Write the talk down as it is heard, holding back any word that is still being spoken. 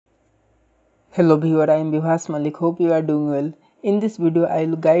Hello viewer, I am Vivas Malik. Hope you are doing well. In this video, I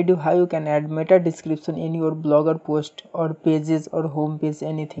will guide you how you can add meta description in your blog or post or pages or home page,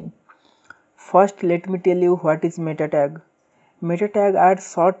 anything. First, let me tell you what is meta tag. Meta tag are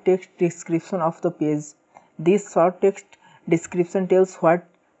short text description of the page. This short text description tells what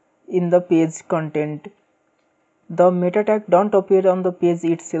in the page content. The meta tag don't appear on the page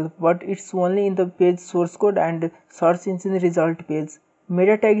itself, but it's only in the page source code and search engine result page.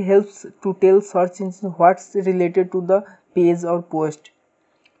 Meta tag helps to tell search engine what's related to the page or post.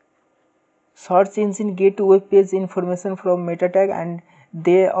 Search engine get web page information from meta tag, and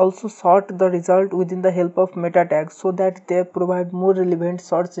they also sort the result within the help of meta tag so that they provide more relevant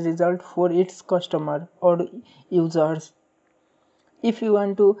search result for its customer or users. If you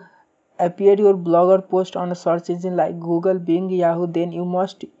want to appear your blog or post on a search engine like Google, Bing, Yahoo, then you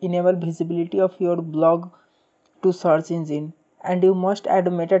must enable visibility of your blog to search engine, and you must add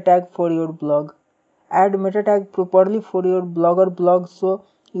a meta tag for your blog. Add meta tag properly for your blog or blog so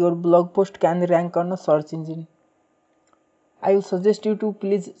your blog post can rank on a search engine. I will suggest you to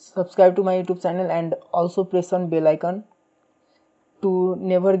please subscribe to my YouTube channel and also press on bell icon to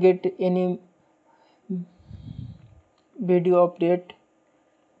never get any video update.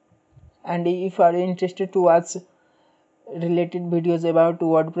 And if you are interested to watch related videos about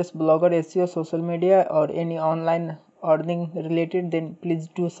WordPress, blogger, SEO, social media or any online earning related, then please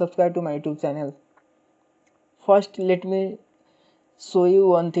do subscribe to my YouTube channel. First, let me show you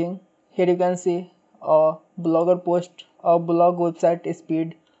one thing. Here you can see a blogger post, a blog website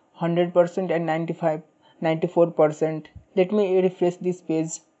speed 100% and 94%. Let me refresh this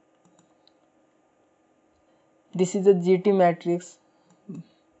page. This is the GT matrix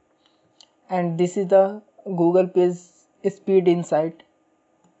and this is the Google page speed insight.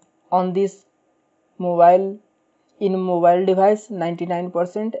 On this mobile, in mobile device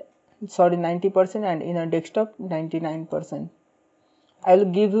 90% and in a desktop 99%. I will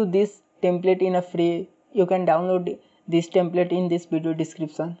give you this template in a free. You can download this template in this video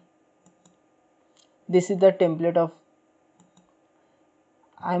description. This is the template of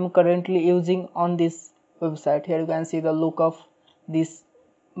I am currently using on this website. Here you can see the look of this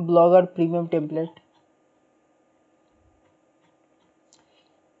blogger premium template.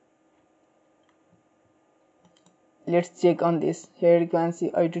 Let's check on this. Here you can see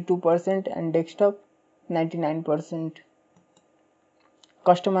 82% and desktop 99%.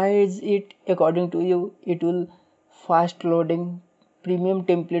 Customize it according to you. It will fast loading premium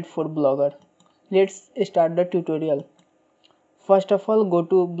template for blogger. Let's start the tutorial. First of all, go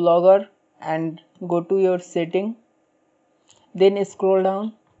to blogger and go to your setting. Then scroll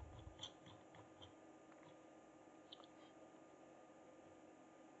down.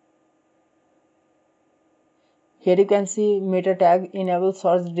 Here you can see meta tag enable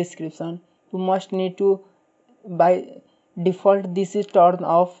search description. You must need to, by default this is turned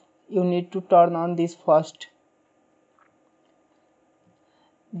off. You need to turn on this first.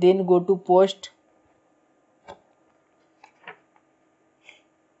 Then go to post.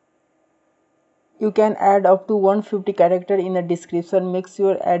 You can add up to 150 character in the description. Make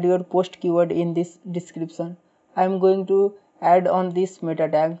sure add your post keyword in this description. I am going to add on this meta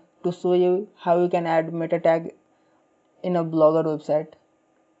tag to show you how you can add meta tag in a blogger website.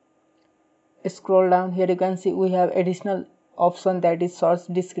 Scroll down. Here you can see we have additional option, that is search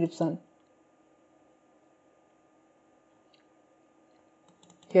description.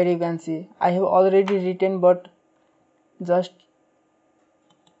 Here you can see I have already written, but just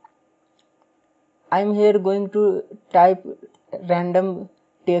I am here going to type random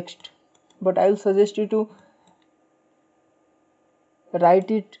text, but I will suggest you to write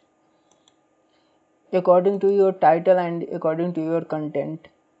it according to your title and according to your content,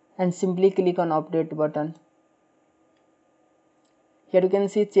 and simply click on update button. Here you can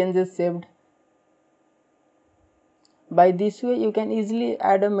see changes saved. By this way you can easily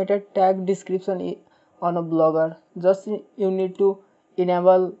add a meta tag description on a blogger. Just you need to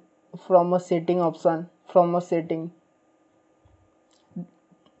enable from a setting option, from a setting.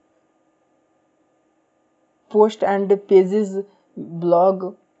 Post and pages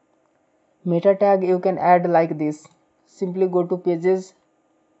blog meta tag you can add like this. Simply go to pages,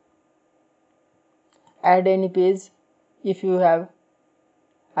 add any page if you have.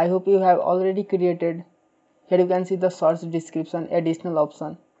 I hope you have already created. Here you can see the search description additional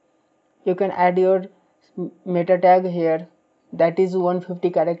option. You can add your meta tag here, that is 150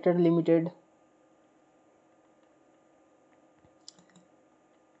 character limited.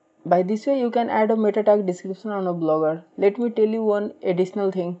 By this way you can add a meta tag description on a blogger. Let me tell you one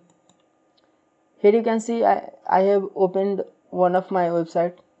additional thing. Here you can see I have opened one of my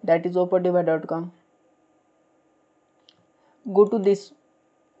website. that is operdeva.com. Go to this,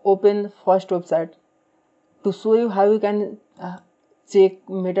 open first website. To show you how you can check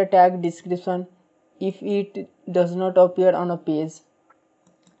meta tag description if it does not appear on a page.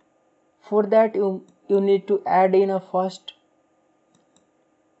 For that you need to add in a first,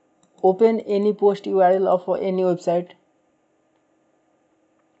 open any post URL of any website,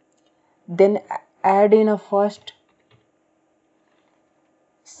 then add in a first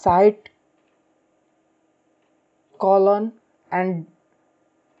site colon and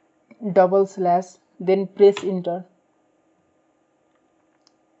double slash, then press enter.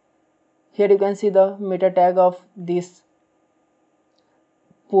 Here you can see the meta tag of this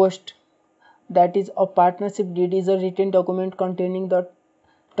post, that is a partnership deed is a written document containing the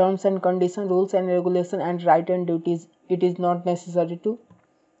terms and conditions, rules and regulations and rights and duties. It is not necessary to.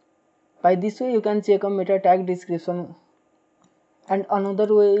 By this way you can check a meta tag description. And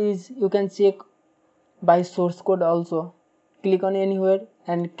another way is you can check by source code also. Click on anywhere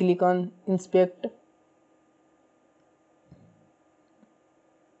and click on inspect.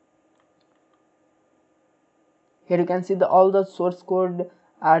 Here you can see all the source code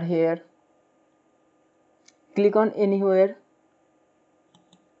are here. Click on anywhere,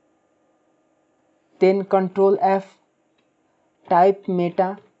 then Control F, type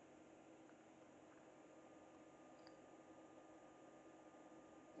meta,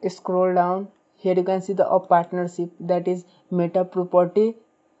 scroll down. Here you can see the partnership, that is meta property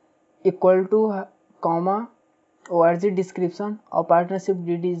equal to comma org description. A partnership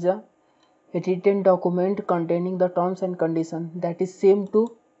deed is a written document containing the terms and conditions, that is same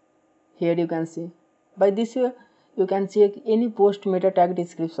to here you can see. By this way you can check any post meta tag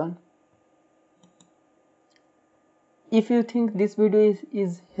description. If you think this video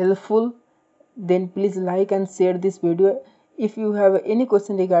is helpful, then please like and share this video. If you have any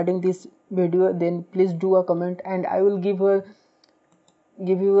question regarding this video, then please do a comment and I will give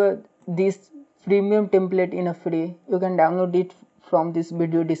you this premium template in a free. You can download it from this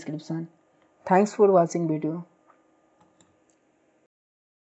video description. Thanks for watching video.